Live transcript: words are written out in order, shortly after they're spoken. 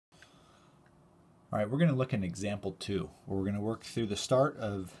All right, we're going to look at example 2, where we're going to work through the start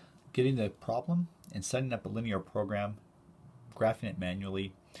of getting the problem and setting up a linear program, graphing it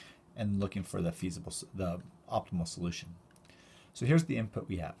manually, and looking for the optimal solution. So here's the input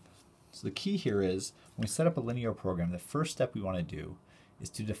we have. So the key here is when we set up a linear program, the first step we want to do is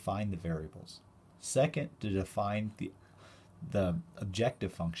to define the variables. Second, to define the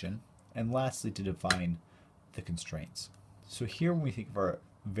objective function, and lastly, to define the constraints. So here when we think of our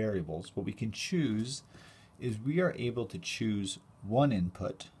variables, what we can choose is we are able to choose one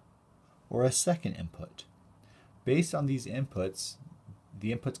input or a second input. Based on these inputs,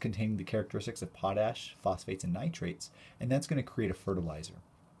 the inputs containing the characteristics of potash, phosphates, and nitrates, and that's going to create a fertilizer.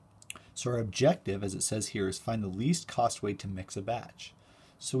 So our objective, as it says here, is find the least cost way to mix a batch.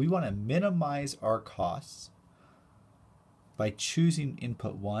 So we want to minimize our costs by choosing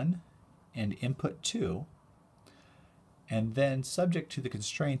input 1 and input 2, and then subject to the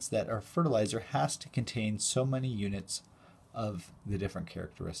constraints that our fertilizer has to contain so many units of the different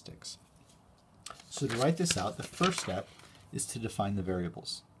characteristics. So to write this out, the first step is to define the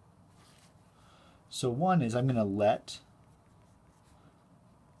variables. So one is I'm going to let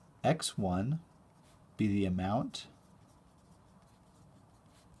x1 be the amount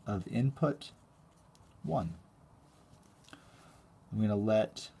of input 1. I'm going to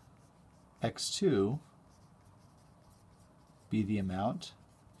let x2 be the amount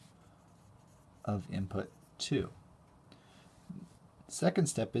of input 2. Second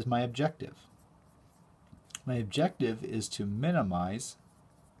step is my objective. My objective is to minimize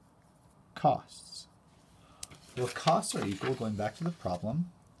costs. Well, costs are equal, going back to the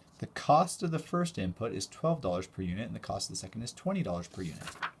problem, the cost of the first input is $12 per unit and the cost of the second is $20 per unit.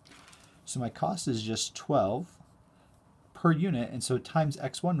 So my cost is just 12 per unit, and so times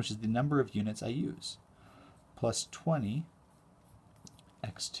x1, which is the number of units I use, plus 20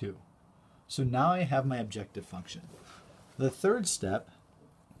 x2. So now I have my objective function. The third step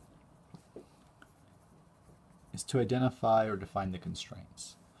is to identify or define the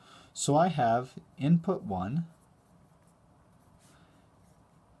constraints. So I have input 1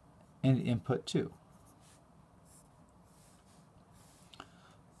 and input 2.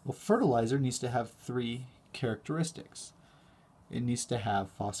 Well, fertilizer needs to have 3 characteristics. It needs to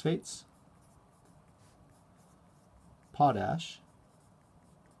have phosphates, potash,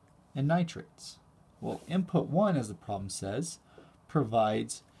 and nitrates. Well, input 1, as the problem says,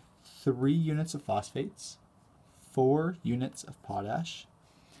 provides 3 units of phosphates, 4 units of potash,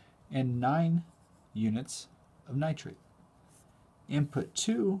 and 9 units of nitrate. Input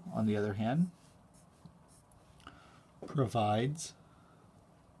 2, on the other hand, provides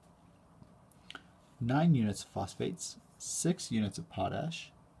 9 units of phosphates, 6 units of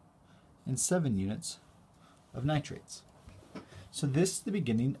potash, and 7 units of nitrates. So this is the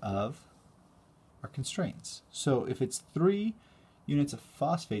beginning of our constraints. So if it's 3 units of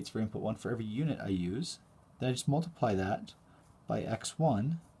phosphates for input 1 for every unit I use, then I just multiply that by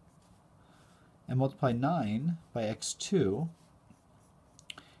x1 and multiply 9 by x2,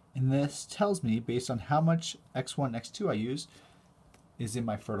 and this tells me, based on how much x1 and x2 I use, is in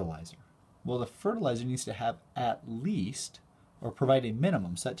my fertilizer. Well, the fertilizer needs to have at least, or provide a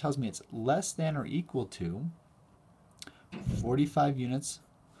minimum, so that tells me it's less than or equal to 45 units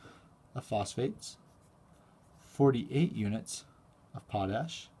of phosphates, 48 units of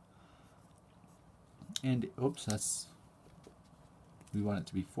potash, and we want it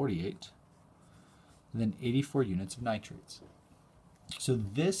to be 48, and then 84 units of nitrates. So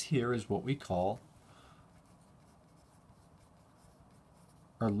this here is what we call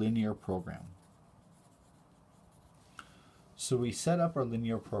our linear program. So we set up our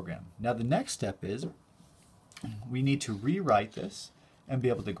linear program. Now the next step is we need to rewrite this and be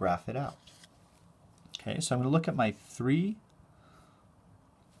able to graph it out. Okay, so I'm going to look at my 3,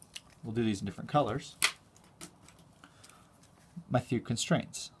 we'll do these in different colors, my 3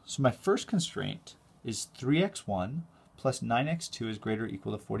 constraints. So my first constraint is 3x1 plus 9x2 is greater or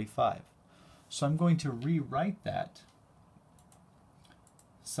equal to 45. So I'm going to rewrite that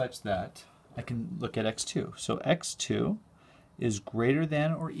such that I can look at x2. So x2 is greater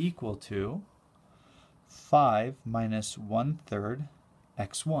than or equal to 5 minus 1/3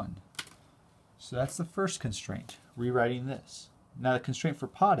 x1. So that's the first constraint, rewriting this. Now the constraint for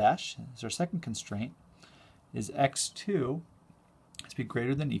potash, is our second constraint, is x2 to be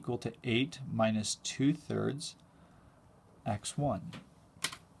greater than or equal to 8 minus 2/3 x1.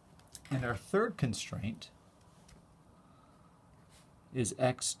 And our third constraint is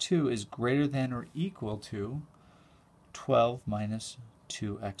x2 is greater than or equal to 12 minus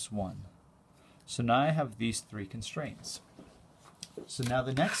 2x1. So now I have these 3 constraints. So now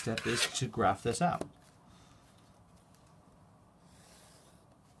the next step is to graph this out.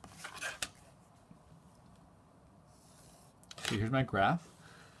 So here's my graph.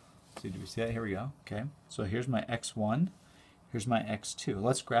 So do we see that? Here we go. Okay. So here's my x1. Here's my x2.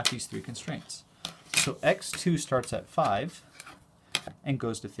 Let's graph these three constraints. So x2 starts at 5 and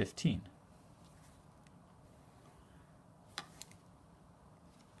goes to 15.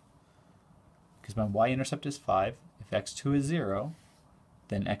 Because my y-intercept is 5. If x2 is 0,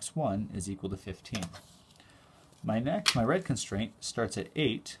 then x1 is equal to 15. My red constraint starts at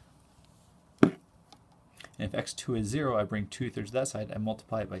 8. And if x2 is 0, I bring 2/3 to that side. I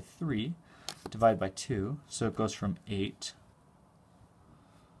multiply it by 3, divide by 2, so it goes from 8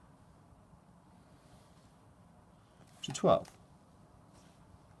 to 12.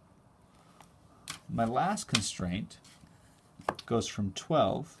 My last constraint goes from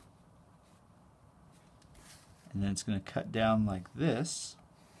 12, and then it's going to cut down like this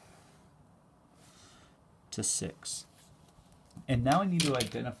to 6. And now I need to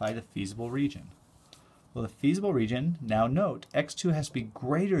identify the feasible region. Well, the feasible region, now note, x2 has to be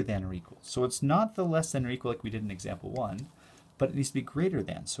greater than or equal. So it's not the less than or equal like we did in example 1, but it needs to be greater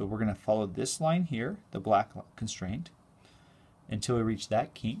than. So we're going to follow this line here, the black constraint, until we reach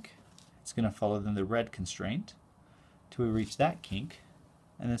that kink. It's going to follow then the red constraint until we reach that kink,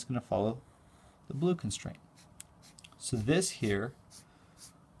 and then it's going to follow the blue constraint. So this here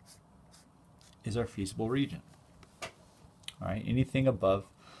is our feasible region. All right, anything above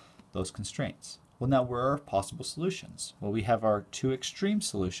those constraints. Well, now where are our possible solutions? Well, we have our two extreme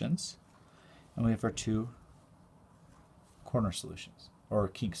solutions, and we have our two corner solutions, or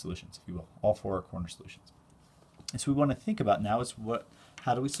kink solutions, if you will. All four are corner solutions. And so we want to think about now is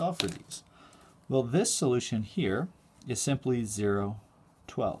how do we solve for these? Well, this solution here is simply 0,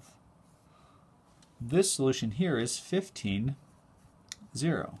 12. This solution here is 15,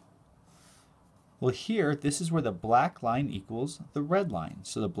 0. Well, here, this is where the black line equals the red line.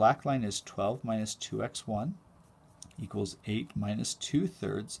 So the black line is 12 minus 2x1 equals 8 minus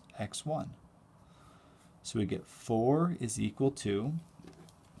 2/3 x1. So we get 4 is equal to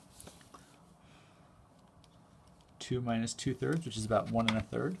 2 minus 2/3, which is about 1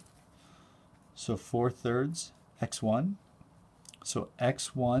 1/3. So 4/3 x1. So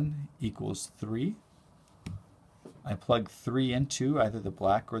x1 equals 3. I plug 3 into either the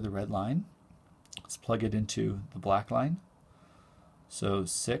black or the red line. Let's plug it into the black line. So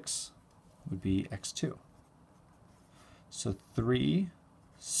 6 would be x2. So 3,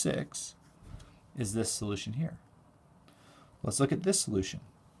 6 is this solution here. Let's look at this solution.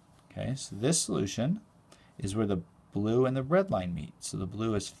 Okay, so this solution is where the blue and the red line meet. So the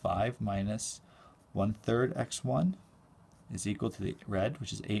blue is 5 minus 1/3 x1 is equal to the red,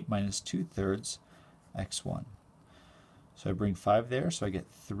 which is 8 minus 2/3 x1. So I bring 5 there, so I get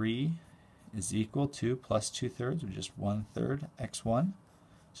 3 is equal to plus 2/3, which is 1/3 x1.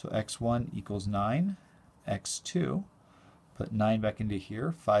 So x1 equals 9, x2, put 9 back into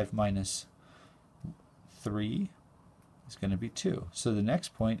here, 5 minus 3 is going to be 2. So the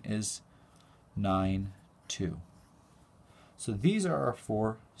next point is 9, 2. So these are our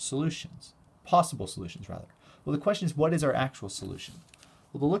four solutions, possible solutions rather. Well, the question is, what is our actual solution?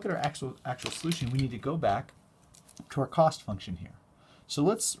 Well, to look at our actual solution, we need to go back to our cost function here. So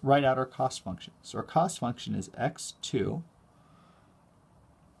let's write out our cost function. So our cost function is x2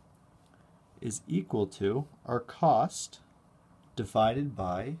 is equal to our cost divided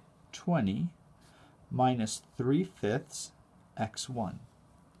by 20 minus 3/5 x1.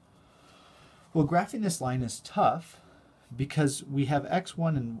 Well, graphing this line is tough because we have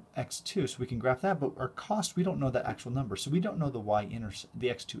x1 and x2, so we can graph that, but our cost, we don't know that actual number, so we don't know the the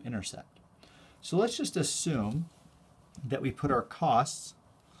x2 intercept. So let's just assume that we put our costs,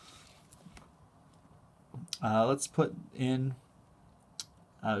 let's put in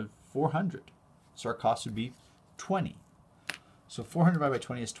 400. So our cost would be 20. So 400 divided by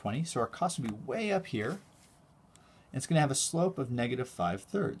 20 is 20. So our cost would be way up here. And it's going to have a slope of negative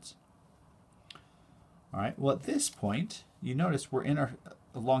 5/3. All right. Well, at this point, you notice we're in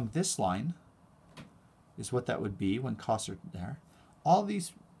along this line is what that would be when costs are there. All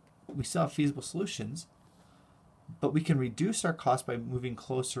these, we still have feasible solutions, but we can reduce our cost by moving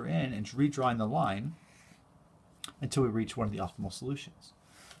closer in and redrawing the line until we reach one of the optimal solutions.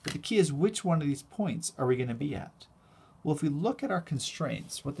 But the key is, which one of these points are we going to be at? Well, if we look at our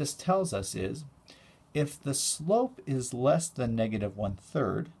constraints, what this tells us is if the slope is less than negative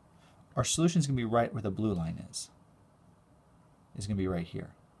 1/3, our solution is going to be right where the blue line is. It's going to be right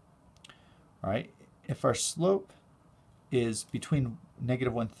here. All right. If our slope is between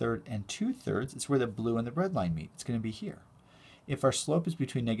negative 1/3 and 2/3, it's where the blue and the red line meet. It's going to be here. If our slope is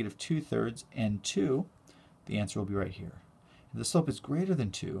between negative 2/3 and 2, the answer will be right here. If the slope is greater than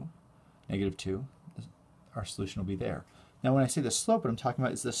 2, negative 2, our solution will be there. Now when I say the slope, what I'm talking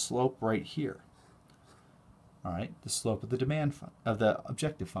about is the slope right here. All right, the slope of the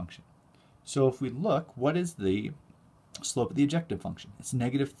objective function. So if we look, what is the slope of the objective function? It's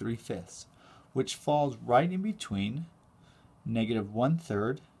negative 3/5, which falls right in between negative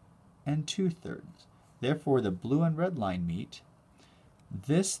 1/3 and 2/3. Therefore, the blue and red line meet.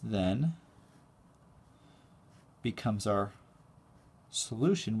 This then becomes our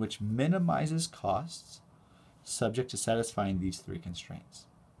solution, which minimizes costs subject to satisfying these three constraints.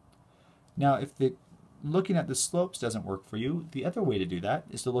 Now, if looking at the slopes doesn't work for you, the other way to do that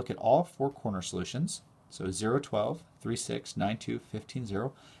is to look at all four corner solutions, so 0, 12, 3, 6, 9, 2, 15,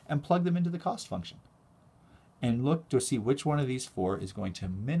 0, and plug them into the cost function. And look to see which one of these four is going to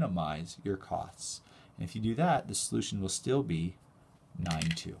minimize your costs. And if you do that, the solution will still be 9,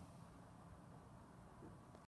 2.